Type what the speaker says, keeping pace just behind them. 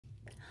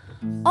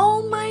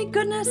Oh my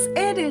goodness,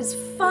 it is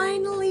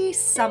finally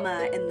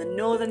summer in the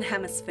Northern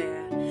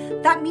Hemisphere.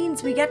 That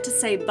means we get to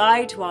say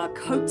bye to our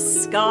coats,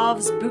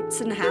 scarves,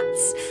 boots and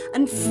hats,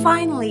 and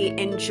finally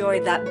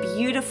enjoy that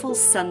beautiful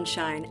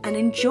sunshine and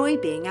enjoy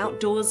being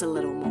outdoors a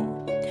little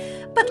more.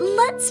 But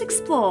let's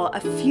explore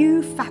a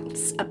few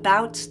facts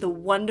about the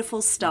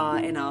wonderful star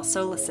in our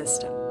solar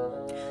system.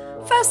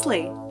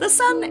 Firstly, the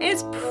Sun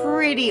is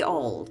pretty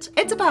old.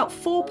 It's about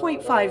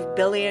 4.5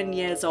 billion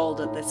years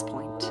old at this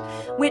point,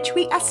 which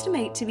we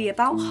estimate to be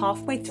about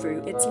halfway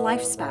through its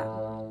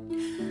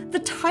lifespan. The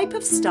type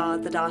of star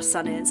that our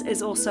Sun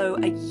is also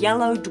a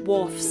yellow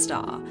dwarf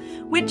star,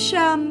 which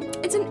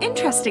is an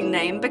interesting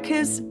name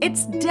because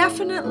it's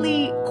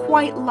definitely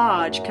quite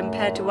large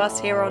compared to us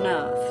here on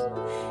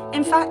Earth.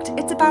 In fact,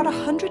 it's about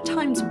 100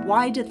 times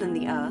wider than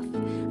the Earth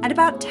and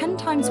about 10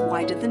 times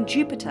wider than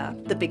Jupiter,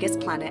 the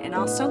biggest planet in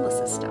our solar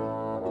system.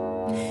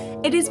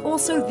 It is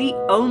also the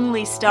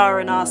only star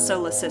in our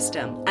solar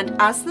system, and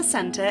as the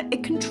center,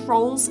 it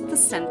controls the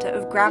center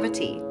of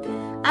gravity.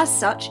 As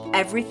such,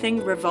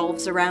 everything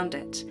revolves around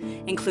it,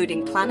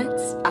 including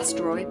planets,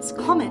 asteroids,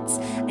 comets,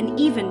 and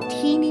even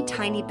teeny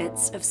tiny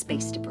bits of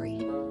space debris.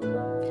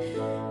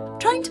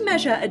 Trying to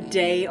measure a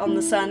day on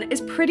the Sun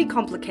is pretty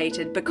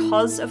complicated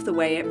because of the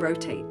way it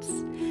rotates.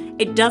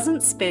 It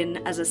doesn't spin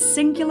as a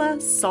singular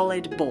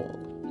solid ball,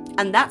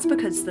 and that's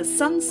because the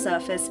Sun's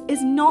surface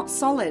is not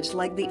solid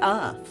like the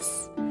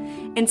Earth's.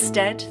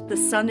 Instead, the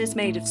Sun is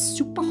made of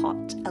super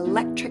hot,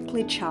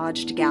 electrically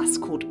charged gas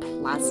called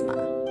plasma.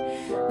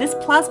 This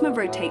plasma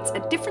rotates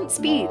at different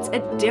speeds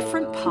at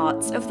different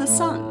parts of the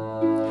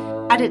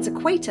Sun. At its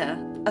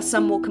equator, a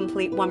Sun will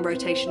complete one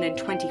rotation in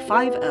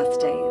 25 Earth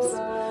days,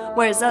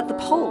 whereas at the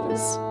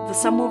poles, the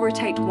Sun will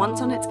rotate once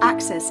on its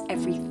axis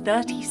every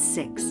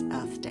 36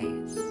 Earth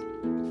days.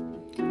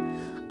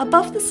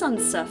 Above the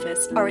Sun's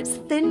surface are its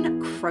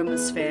thin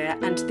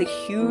chromosphere and the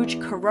huge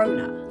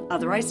corona,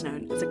 otherwise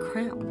known as a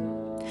crown.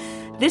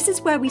 This is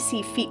where we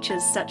see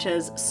features such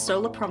as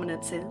solar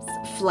prominences,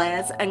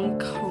 flares, and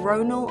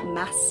coronal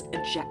mass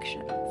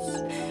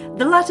ejections.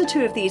 The latter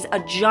two of these are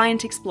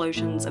giant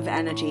explosions of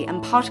energy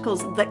and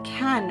particles that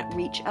can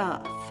reach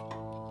Earth.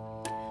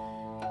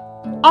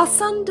 Our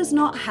Sun does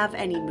not have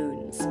any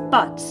moons,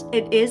 but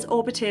it is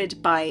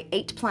orbited by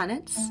 8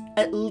 planets,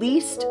 at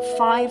least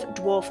 5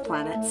 dwarf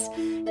planets,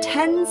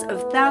 tens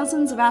of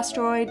thousands of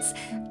asteroids,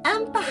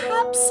 and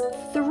perhaps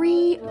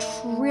 3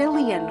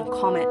 trillion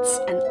comets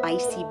and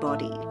icy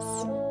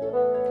bodies.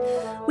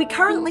 We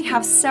currently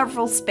have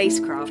several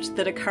spacecraft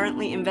that are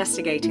currently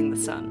investigating the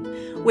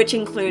Sun, which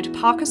include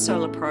Parker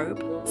Solar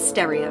Probe,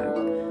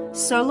 Stereo,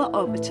 Solar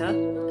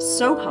Orbiter,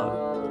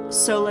 SOHO,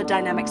 Solar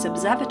Dynamics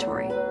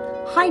Observatory,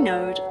 High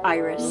Node,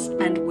 Iris,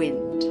 and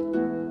Wind.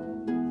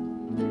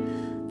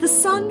 The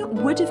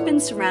Sun would have been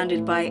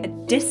surrounded by a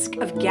disk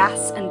of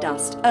gas and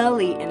dust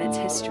early in its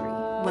history,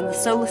 when the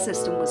solar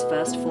system was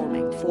first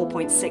forming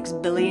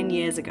 4.6 billion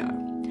years ago.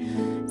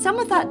 Some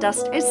of that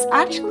dust is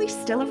actually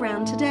still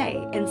around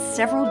today in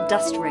several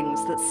dust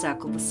rings that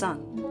circle the Sun.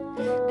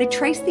 They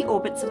trace the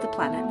orbits of the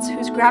planets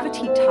whose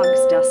gravity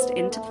tugs dust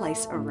into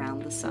place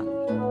around the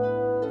Sun.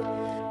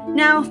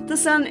 Now, the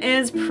Sun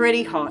is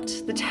pretty hot.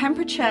 The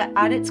temperature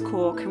at its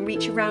core can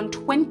reach around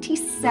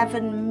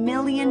 27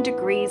 million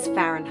degrees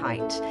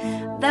Fahrenheit.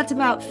 That's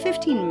about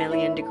 15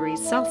 million degrees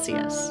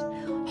Celsius.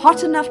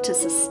 Hot enough to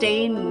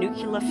sustain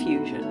nuclear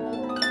fusion.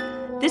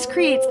 This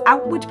creates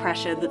outward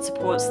pressure that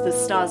supports the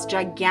star's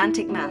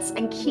gigantic mass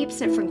and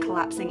keeps it from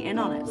collapsing in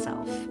on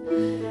itself.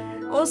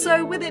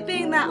 Also, with it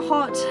being that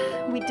hot,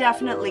 we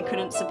definitely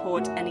couldn't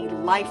support any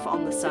life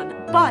on the Sun,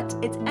 but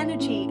its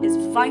energy is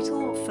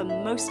vital for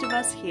most of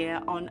us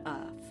here on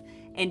Earth.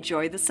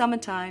 Enjoy the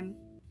summertime!